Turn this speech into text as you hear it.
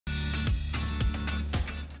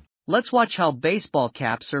Let's watch how baseball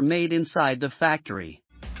caps are made inside the factory.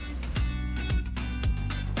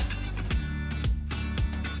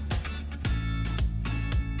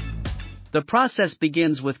 The process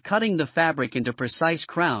begins with cutting the fabric into precise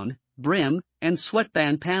crown, brim, and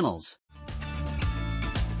sweatband panels.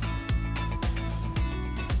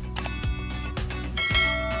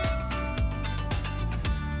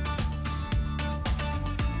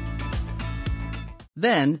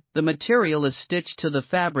 Then, the material is stitched to the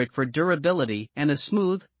fabric for durability and a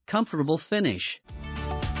smooth, comfortable finish.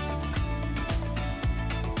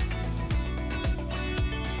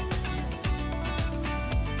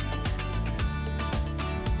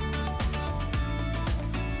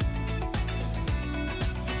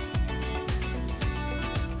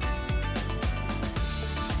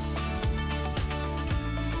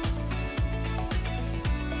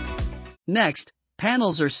 Next,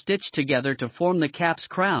 panels are stitched together to form the cap's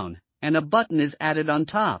crown, and a button is added on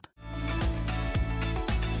top.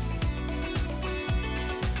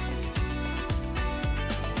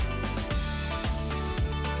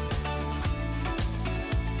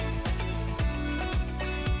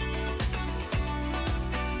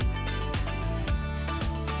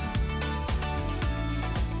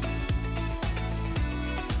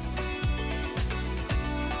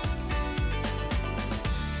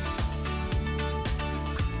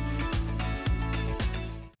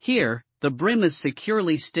 Here, the brim is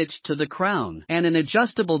securely stitched to the crown, and an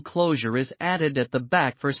adjustable closure is added at the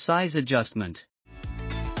back for size adjustment.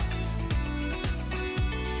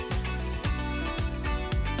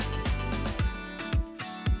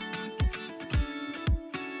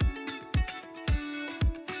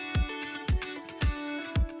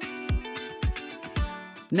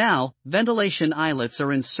 Now, ventilation eyelets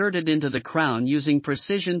are inserted into the crown using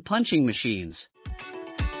precision punching machines.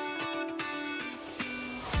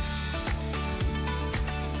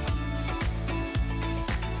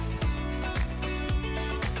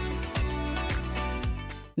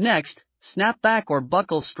 Next, snapback or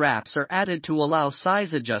buckle straps are added to allow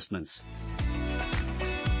size adjustments.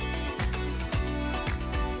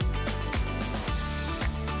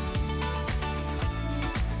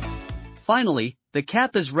 Finally, the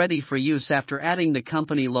cap is ready for use after adding the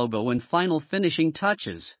company logo and final finishing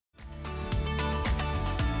touches.